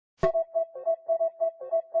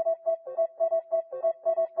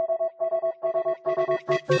And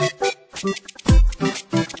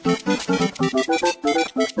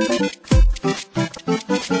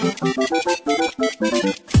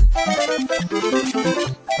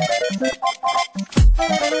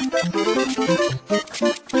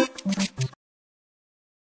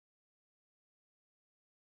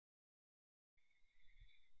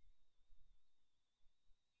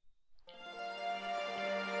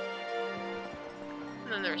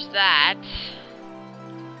then there's that.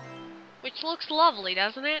 Which looks lovely,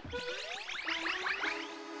 doesn't it?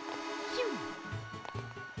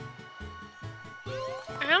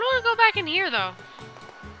 I don't want to go back in here, though.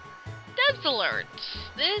 Devs alert!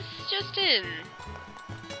 This just in.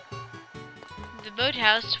 The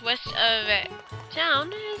boathouse west of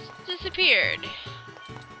town has disappeared.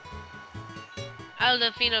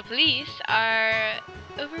 Aldofino police are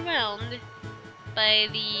overwhelmed by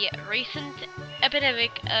the recent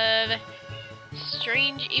epidemic of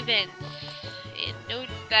strange events. And note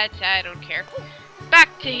that I don't care. Back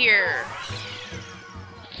to here!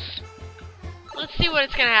 Let's see what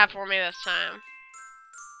it's gonna have for me this time.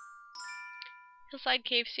 Hillside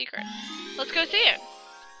Cave Secret. Let's go see it!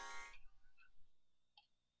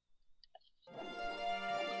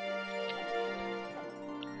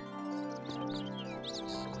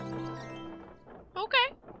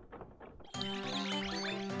 Okay.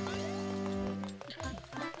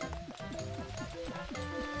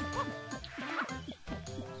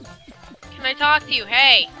 Can I talk to you?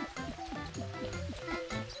 Hey!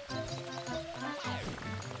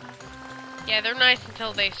 Yeah, they're nice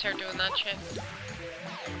until they start doing that shit.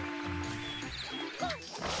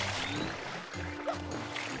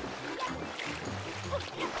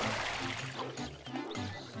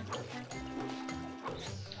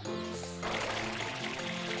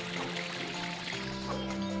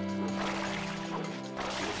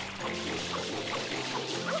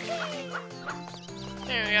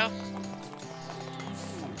 There we go.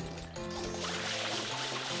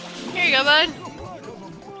 Here you go, bud.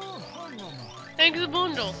 Thanks a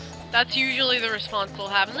bundle. That's usually the response we'll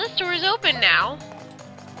have. And this door is open now.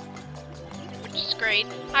 Which is great.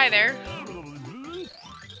 Hi there.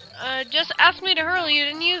 Just asked me to hurl you,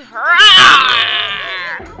 didn't you?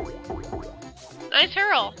 Hurrah! Nice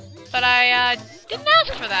hurl. But I, didn't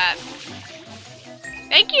ask for that.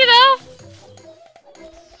 Thank you, though.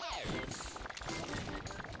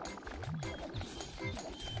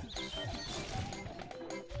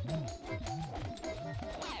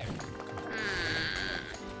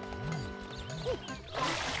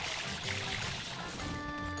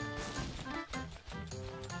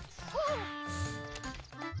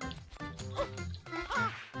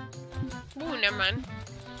 Ooh, never mind.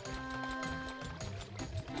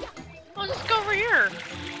 I'll just go over here.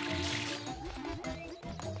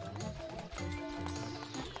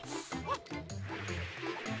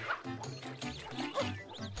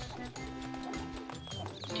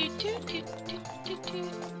 Toot, toot, toot, toot, toot,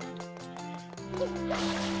 toot.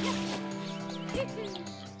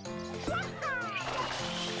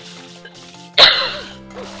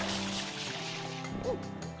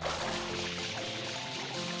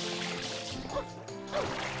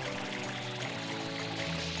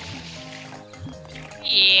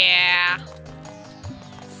 Yeah.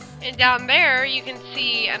 And down there, you can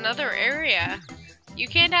see another area. You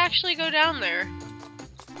can't actually go down there.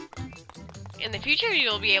 In the future,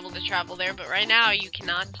 you'll be able to travel there, but right now, you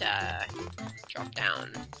cannot drop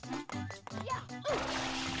down.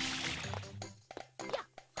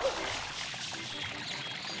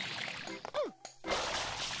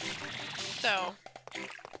 So.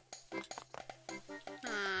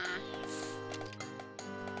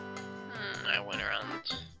 I went around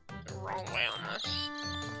the wrong way on this.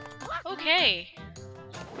 Okay.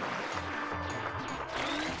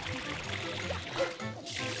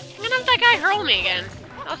 I'm gonna have that guy hurl me again.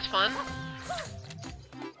 That was fun.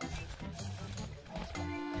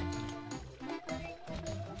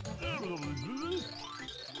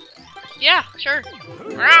 Yeah, sure.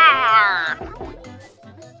 Rawr!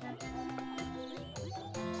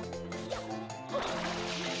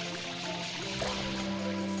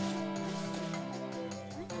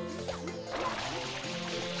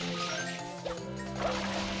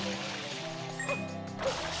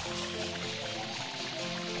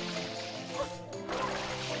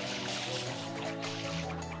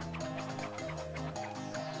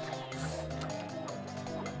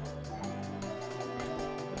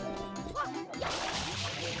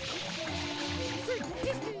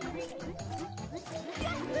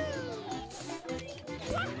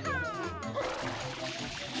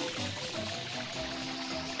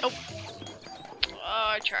 Nope. Oh,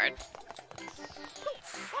 I tried.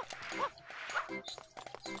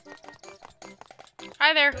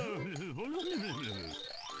 Hi there.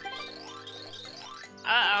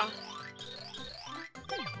 Uh-oh.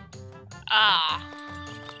 Ah.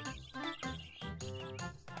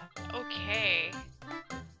 Okay.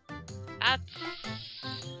 That's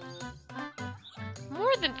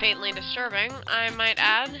more than faintly disturbing, I might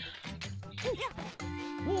add.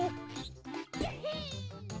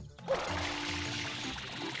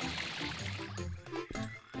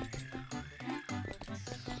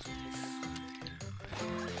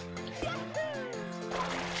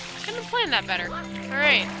 Couldn't have planned that better.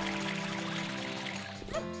 Alright.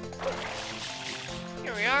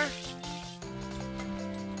 Here we are.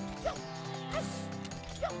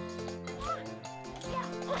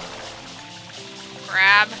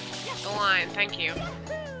 Grab the line, thank you.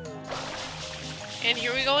 And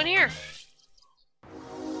here we go in here.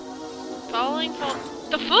 Falling,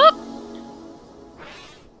 the fuck?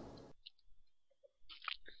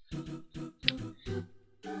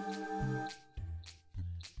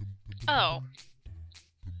 Oh.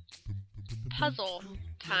 Puzzle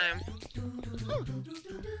time.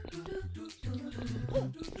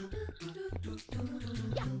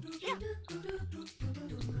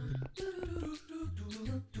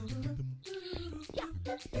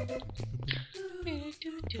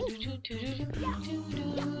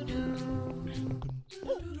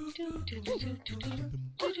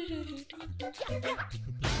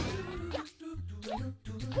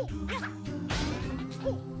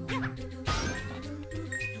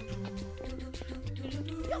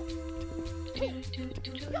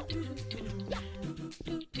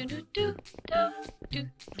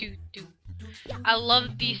 I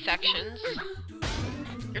love these sections.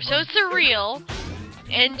 They're so surreal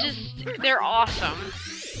and just they're awesome.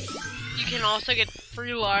 You can also get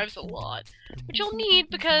free lives a lot, which you'll need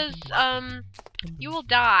because you will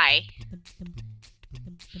die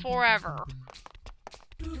forever.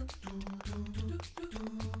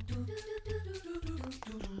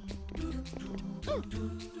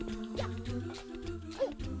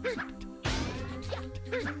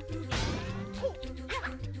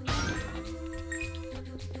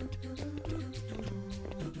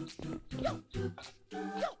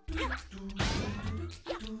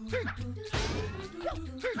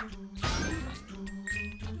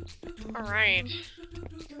 All right.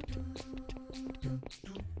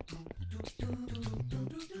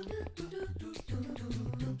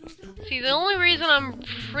 See, the only reason I'm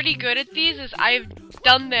pretty good at these is I've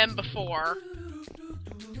done them before.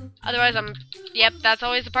 Otherwise, yep, that's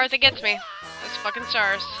always the part that gets me. Those fucking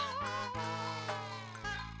stars.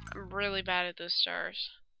 I'm really bad at those stars.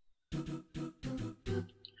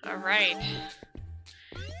 Alright.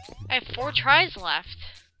 I have 4 tries left.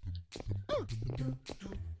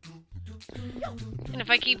 And if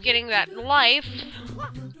I keep getting that life,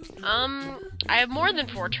 I have more than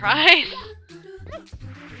 4 tries.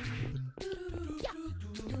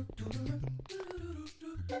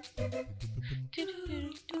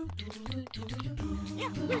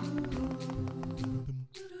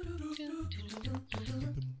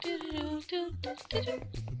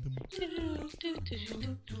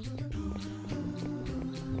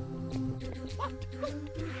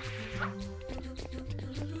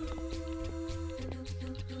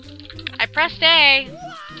 I pressed A.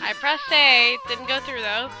 I pressed A. Didn't go through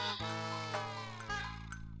though.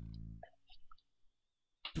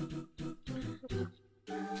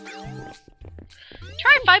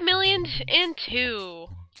 Try 5,000,002.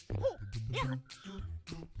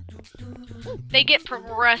 They get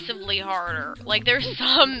progressively harder. Like, there's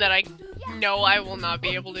some that I know I will not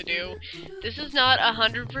be able to do. This is not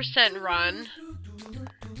 100% run.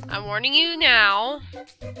 I'm warning you now.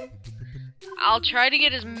 I'll try to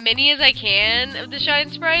get as many as I can of the Shine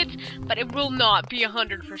Sprites, but it will not be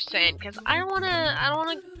 100% because I don't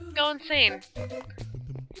wanna go insane.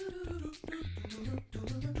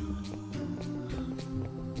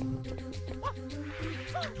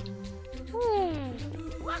 Ooh.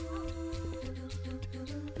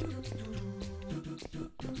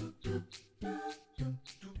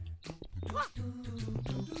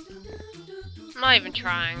 I'm not even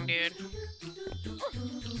trying, dude.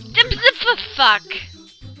 Fuck.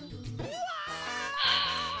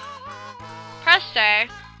 Pressed A.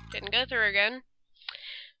 Didn't go through again.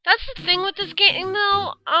 That's the thing with this game,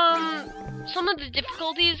 though. Some of the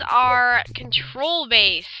difficulties are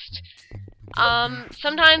control-based.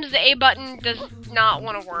 Sometimes the A button does not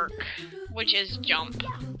want to work, which is jump.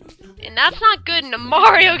 And that's not good in a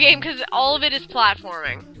Mario game, because all of it is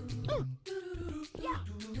platforming.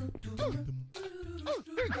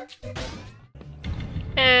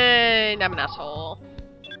 And I'm an asshole.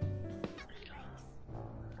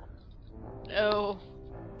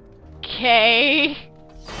 okay.